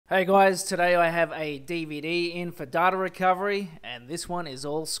Hey guys, today I have a DVD in for data recovery, and this one is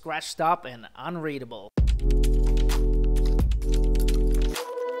all scratched up and unreadable.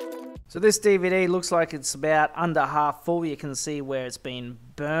 So this DVD looks like it's about under half full. You can see where it's been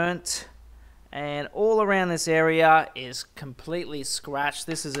burnt, and all around this area is completely scratched.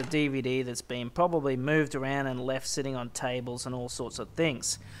 This is a DVD that's been probably moved around and left sitting on tables and all sorts of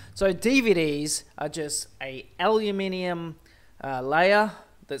things. So DVDs are just a aluminium layer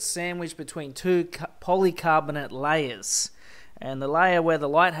that's sandwiched between two polycarbonate layers, and the layer where the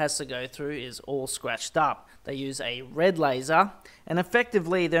light has to go through is all scratched up. They use a red laser, and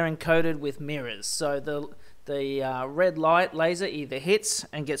effectively they're encoded with mirrors. So the red light laser either hits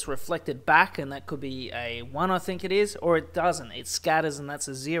and gets reflected back, and that could be a 1, I think it is, or it doesn't. It scatters, and that's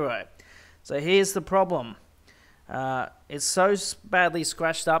a 0. So here's the problem. It's so badly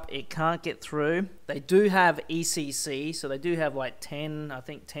scratched up it can't get through. They do have ECC, so they do have like 10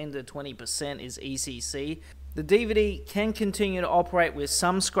 to 20% is ECC. The DVD can continue to operate with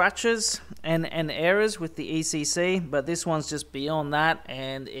some scratches and errors with the ECC, but this one's just beyond that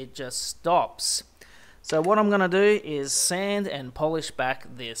and it just stops. So what I'm going to do is sand and polish back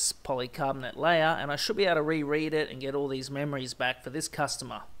this polycarbonate layer, and I should be able to reread it and get all these memories back for this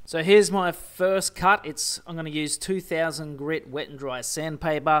customer. So here's my first cut. I'm going to use 2000 grit wet and dry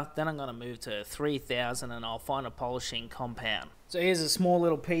sandpaper, then I'm going to move to 3000 and I'll find a polishing compound. So here's a small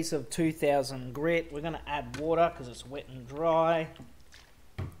little piece of 2000 grit. We're going to add water because it's wet and dry.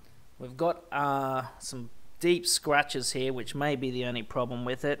 We've got some deep scratches here, which may be the only problem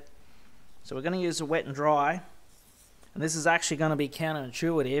with it. So we're going to use a wet and dry, and this is actually going to be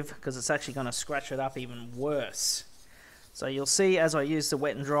counterintuitive because it's actually going to scratch it up even worse. So you'll see as I use the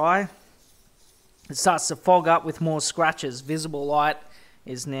wet and dry, it starts to fog up with more scratches. Visible light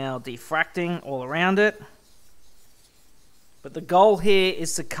is now diffracting all around it. But the goal here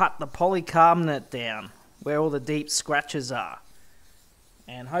is to cut the polycarbonate down where all the deep scratches are.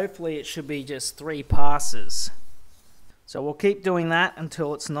 And hopefully it should be just 3 passes. So we'll keep doing that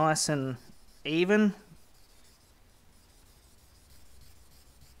until it's nice and even.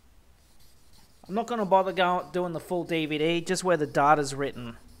 I'm not going to bother doing the full DVD, just where the data's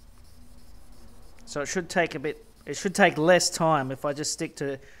written. So it should take less time if I just stick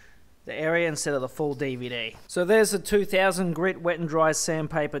to the area instead of the full DVD. So there's the 2000 grit wet and dry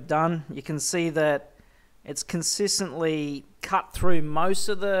sandpaper done. You can see that it's consistently cut through most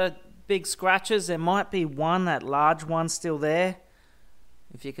of the big scratches. There might be one, that large one, still there,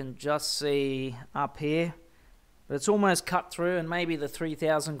 if you can just see up here, but it's almost cut through, and maybe the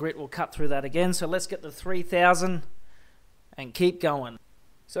 3000 grit will cut through that again. So let's get the 3000 and keep going.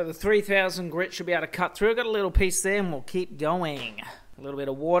 So the 3000 grit should be able to cut through. I've got a little piece there, and we'll keep going. A little bit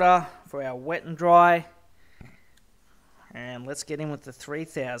of water for our wet and dry, and let's get in with the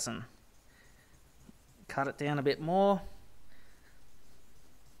 3000. Cut it down a bit more,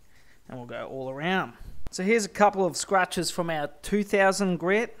 and we'll go all around. So here's a couple of scratches from our 2000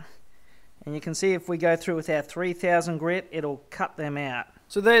 grit, and you can see if we go through with our 3000 grit, it'll cut them out.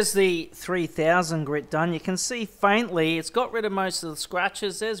 So there's the 3000 grit done. You can see faintly it's got rid of most of the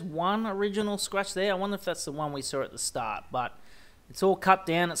scratches. There's one original scratch there. I wonder if that's the one we saw at the start, but it's all cut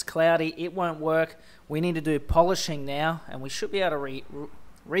down. It's cloudy. It won't work. We need to do polishing now, and we should be able to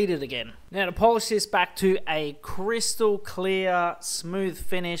read it again. Now to polish this back to a crystal clear, smooth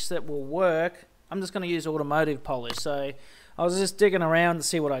finish that will work, I'm just going to use automotive polish. So I was just digging around to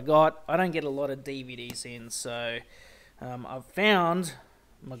see what I got. I don't get a lot of DVDs in, so I've found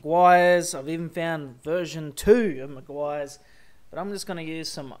Meguiar's. I've even found version 2 of Meguiar's, but I'm just going to use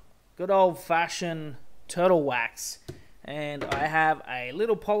some good old-fashioned turtle wax, and I have a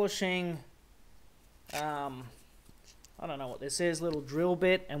little polishing I don't know what this is, little drill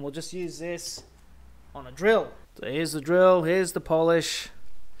bit, and we'll just use this on a drill. So here's the drill, here's the polish.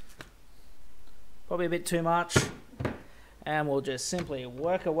 Probably a bit too much. And we'll just simply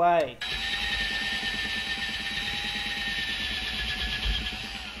work away.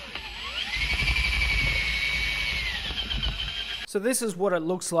 So this is what it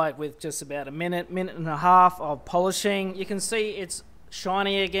looks like with just about a minute and a half of polishing. You can see it's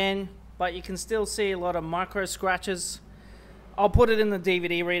shiny again, but you can still see a lot of micro scratches. I'll put it in the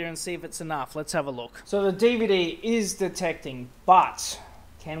DVD reader and see if it's enough. Let's have a look. So the DVD is detecting, but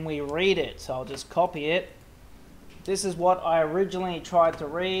can we read it? So I'll just copy it. This is what I originally tried to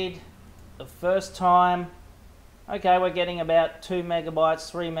read the first time. Okay, we're getting about 2 megabytes,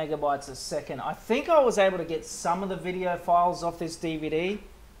 3 megabytes a second. I think I was able to get some of the video files off this DVD.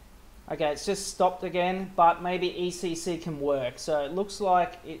 Okay, it's just stopped again, but maybe ECC can work. So it looks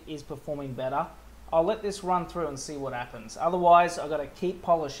like it is performing better. I'll let this run through and see what happens. Otherwise, I've got to keep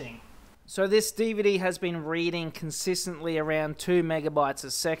polishing. So this DVD has been reading consistently around 2 megabytes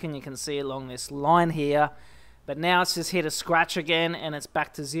a second. You can see along this line here. But now it's just hit a scratch again and it's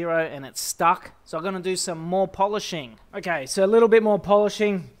back to 0 and it's stuck. So I'm going to do some more polishing. Okay, so a little bit more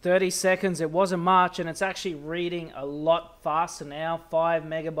polishing, 30 seconds. It wasn't much and it's actually reading a lot faster now, 5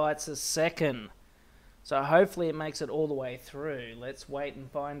 megabytes a second. So hopefully it makes it all the way through. Let's wait and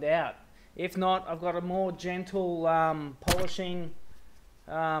find out. If not, I've got a more gentle polishing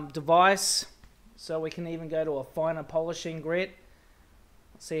device, so we can even go to a finer polishing grit.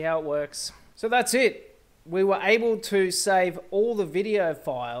 See how it works. So that's it. We were able to save all the video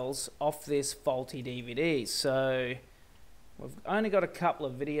files off this faulty DVD. So we've only got a couple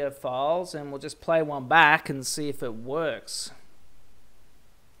of video files and we'll just play one back and see if it works.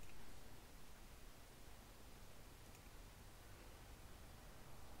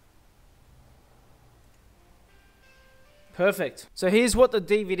 Perfect. So here's what the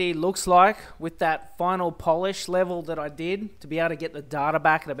DVD looks like with that final polish level that I did to be able to get the data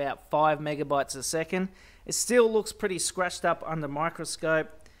back at about 5 megabytes a second. It still looks pretty scratched up under microscope.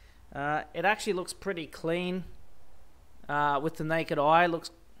 It actually looks pretty clean with the naked eye.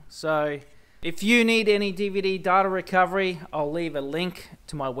 So if you need any DVD data recovery, I'll leave a link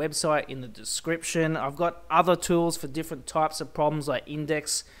to my website in the description. I've got other tools for different types of problems like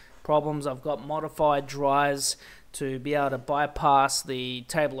index problems. I've got modified drives to be able to bypass the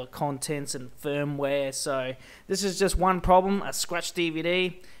table of contents and firmware. So this is just one problem, a scratched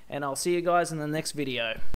DVD, and I'll see you guys in the next video.